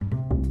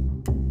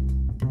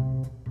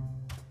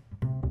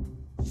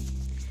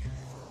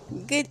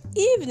Good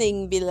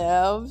evening,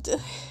 beloved.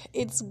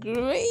 It's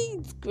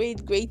great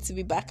to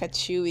be back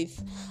at you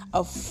with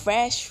a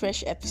fresh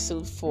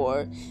episode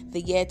for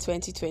the year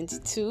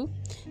 2022.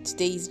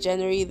 Today is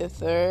January the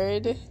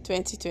 3rd,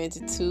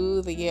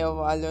 2022, the year of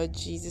our Lord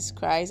Jesus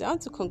Christ. I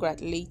want to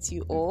congratulate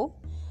you all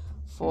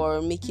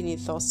for making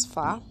it thus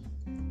far.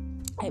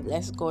 I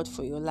bless God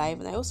for your life,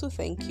 and I also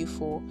thank you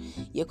for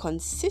your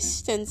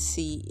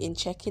consistency in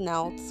checking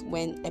out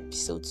when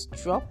episodes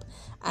drop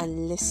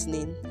and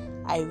listening.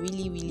 I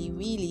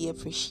really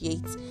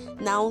appreciate.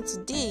 Now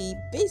today,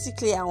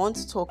 basically, I want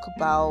to talk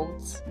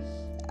about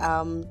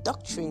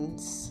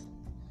doctrines.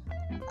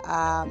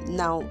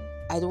 Now,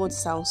 I don't want to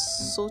sound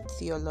so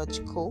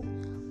theological,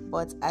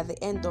 but at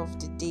the end of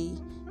the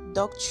day,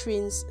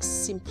 doctrines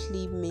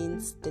simply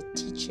means the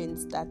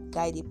teachings that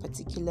guide a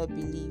particular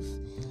belief.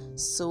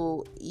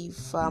 So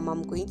if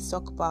I'm going to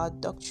talk about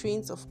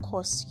doctrines, of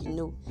course,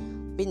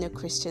 being a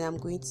Christian, I'm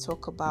going to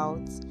talk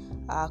about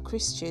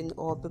Christian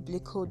or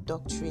biblical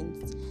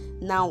doctrines.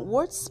 Now,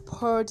 what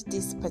spurred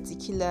this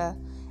particular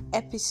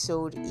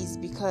episode is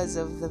because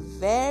of the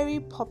very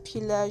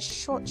popular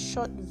short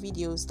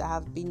videos that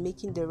have been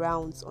making the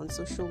rounds on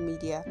social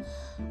media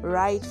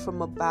right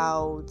from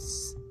about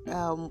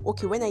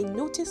when I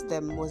noticed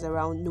them was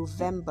around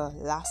November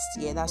last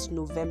year. That's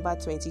November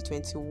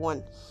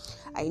 2021.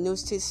 I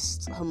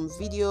noticed some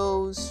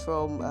videos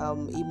from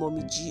a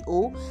mommy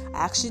G.O.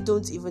 I actually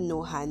don't even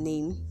know her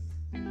name,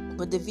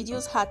 but the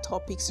videos had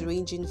topics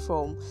ranging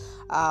from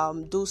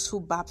those who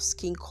barb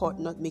skin cut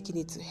not making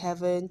it to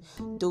heaven,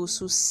 those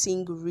who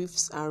sing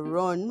riffs and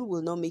run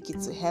will not make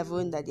it to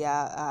heaven, that they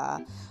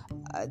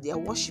are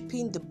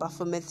worshipping the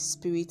Baphomet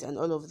spirit and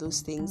all of those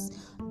things.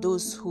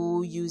 Those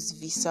who use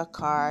Visa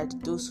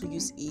card, those who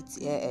use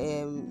Mastercard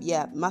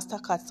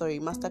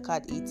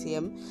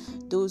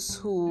ATM, those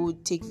who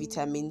take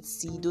vitamin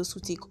C, those who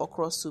take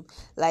okra soup.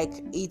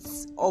 Like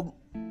it's a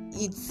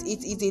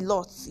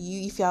lot.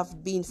 If you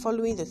have been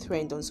following the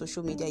trend on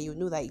social media, you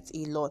know that it's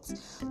a lot.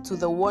 To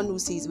the one who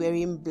says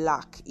wearing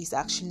black is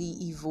actually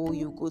evil,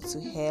 you go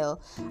to hell,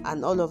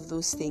 and all of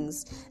those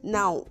things.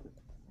 Now,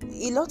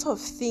 a lot of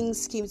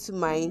things came to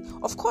mind.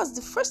 Of course,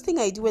 the first thing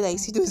I do when I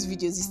see those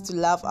videos is to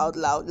laugh out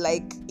loud.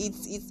 Like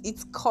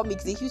it's comic,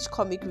 it's a huge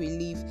comic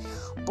relief.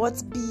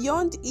 But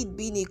beyond it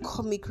being a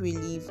comic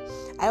relief,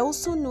 I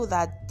also know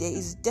that there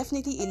is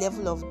definitely a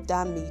level of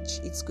damage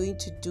it's going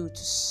to do to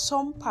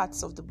some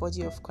parts of the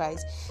body of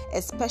Christ,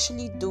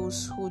 especially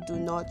those who do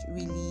not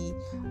really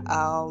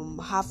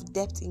have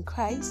depth in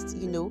Christ.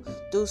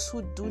 Those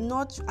who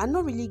are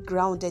not really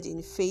grounded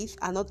in faith,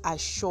 are not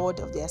assured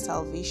of their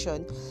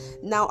salvation.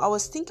 Now, I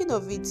was thinking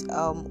of it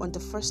on the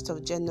 1st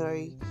of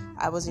January.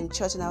 I was in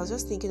church and I was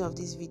just thinking of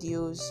these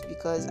videos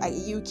because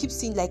you keep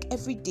seeing, like,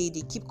 every day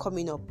they keep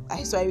coming up.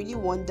 So I really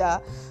wonder,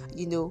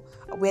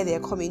 where they're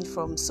coming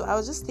from. So I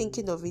was just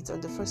thinking of it on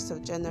the 1st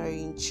of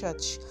January in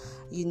church,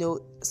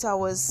 So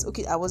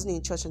I wasn't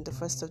in church on the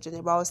 1st of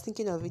January, but I was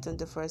thinking of it on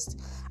the 1st.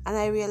 And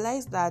I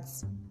realized that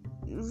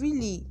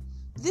really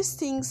these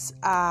things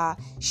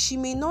she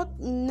may not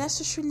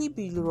necessarily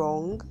be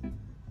wrong,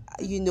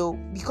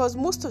 because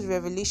most of the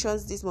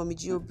revelations this Mommy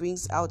Gio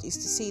brings out is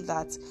to say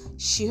that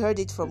she heard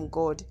it from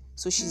God,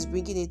 so she's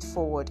bringing it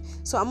forward.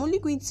 So I'm only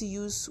going to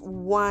use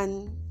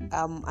one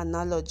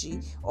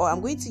analogy, or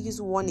I'm going to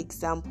use one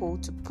example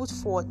to put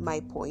forward my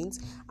point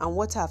and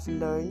what I've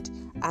learned,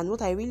 and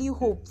what I really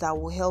hope that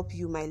will help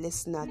you, my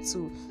listener,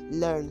 to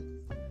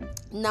learn.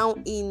 Now,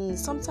 in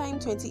sometime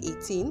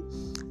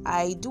 2018,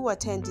 I do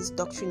attend this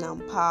Doctrine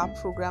and Power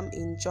program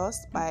in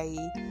Jos by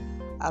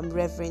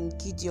Reverend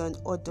Gideon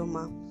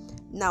Odoma.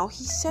 Now,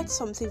 he said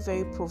something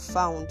very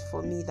profound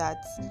for me that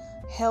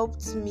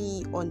helped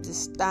me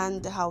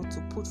understand how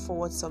to put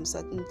forward some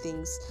certain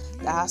things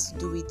that has to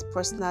do with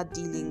personal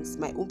dealings,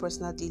 my own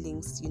personal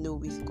dealings,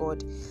 with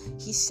God.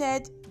 He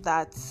said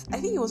that,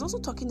 I think he was also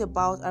talking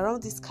about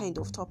around this kind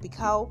of topic,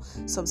 how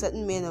some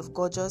certain men of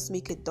God just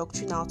make a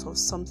doctrine out of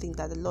something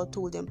that the Lord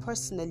told them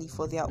personally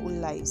for their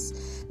own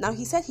lives. Now,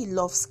 he said he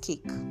loves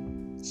cake.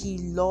 He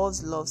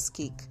loves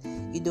cake.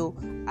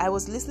 I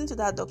was listening to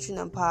that Doctrine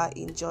and Power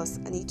in Jos,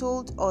 and he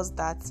told us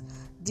that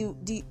the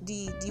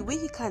way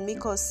he can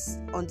make us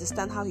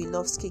understand how he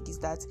loves cake is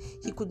that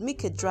he could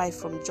make a drive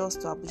from Jos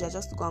to Abuja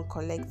just to go and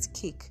collect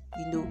cake,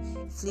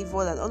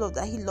 flavored and all of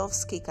that. He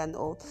loves cake and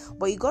all.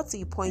 But he got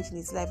to a point in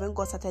his life when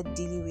God started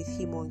dealing with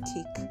him on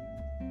cake,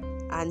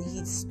 and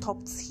he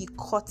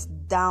cut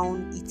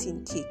down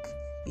eating cake.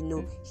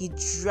 He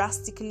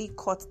drastically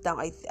cut down.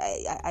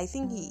 I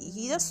think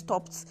he just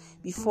stopped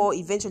before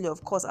eventually,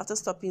 of course, after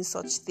stopping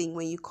such thing,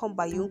 when you come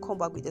back, you won't come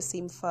back with the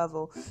same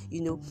fervor,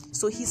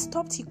 So he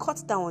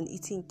cut down on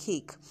eating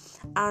cake.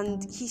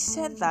 And he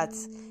said that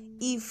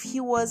if he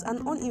was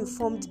an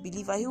uninformed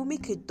believer, he will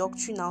make a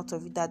doctrine out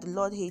of it that the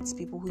Lord hates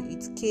people who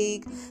eat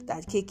cake,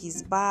 that cake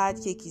is bad,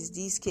 cake is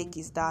this, cake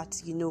is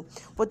that,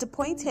 But the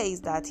point here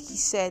is that he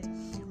said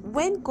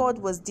when God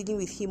was dealing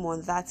with him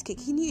on that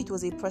cake, he knew it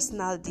was a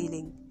personal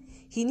dealing.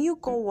 He knew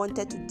God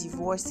wanted to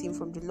divorce him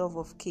from the love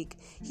of cake.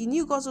 He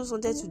knew God also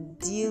wanted to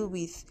deal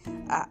with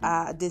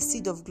the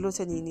seed of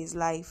gluttony in his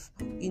life.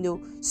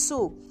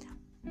 So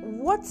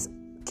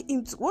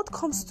what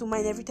comes to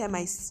mind every time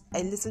I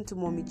listen to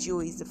Mommy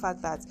Joe is the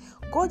fact that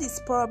God is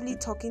probably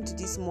talking to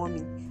this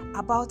mommy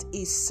about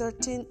a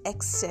certain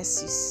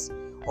excesses,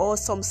 or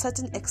some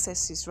certain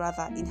excesses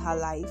rather, in her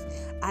life,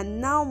 and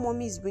now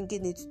mommy is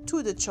bringing it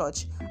to the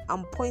church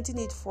and pointing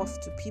it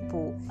forth to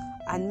people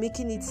and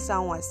making it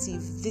sound as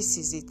if this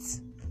is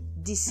it.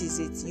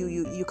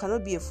 You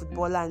cannot be a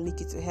footballer and make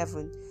it to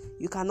heaven.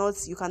 You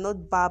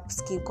cannot barb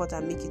skin cut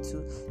and make it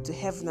to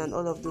heaven and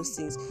all of those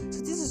things.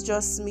 So this is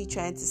just me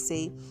trying to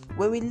say,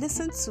 when we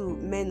listen to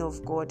men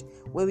of God,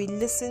 when we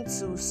listen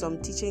to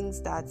some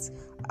teachings that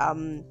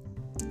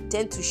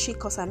tend to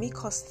shake us and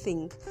make us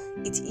think,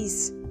 it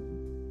is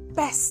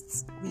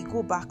best we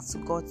go back to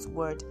God's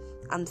word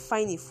and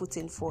find a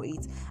footing for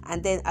it.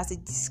 And then, as a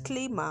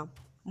disclaimer,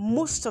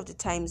 most of the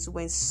times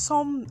when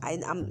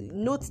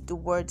note the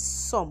word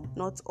some,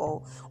 not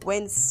all,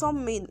 when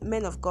some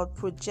men of God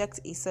project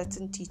a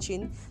certain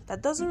teaching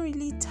that doesn't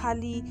really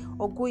tally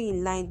or go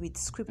in line with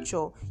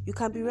scripture, you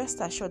can be rest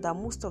assured that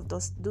most of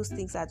those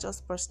things are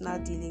just personal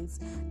dealings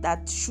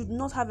that should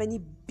not have any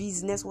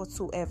business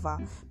whatsoever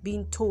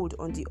being told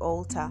on the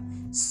altar.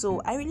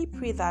 So I really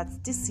pray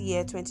that this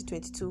year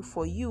 2022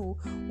 for you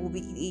will be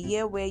a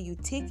year where you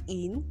take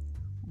in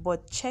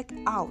but check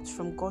out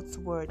from God's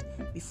word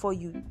before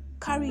you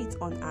carry it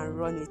on and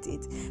run with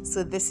it.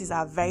 So this is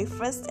our very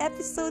first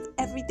episode.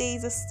 Every day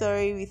is a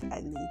story with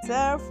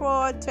Anita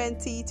for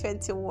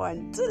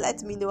 2021. Do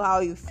let me know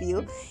how you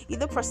feel,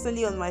 either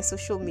personally on my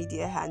social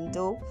media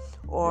handle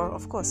or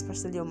of course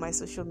personally on my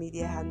social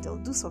media handle.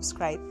 Do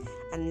subscribe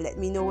and let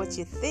me know what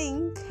you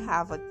think.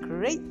 Have a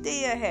great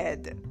day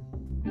ahead.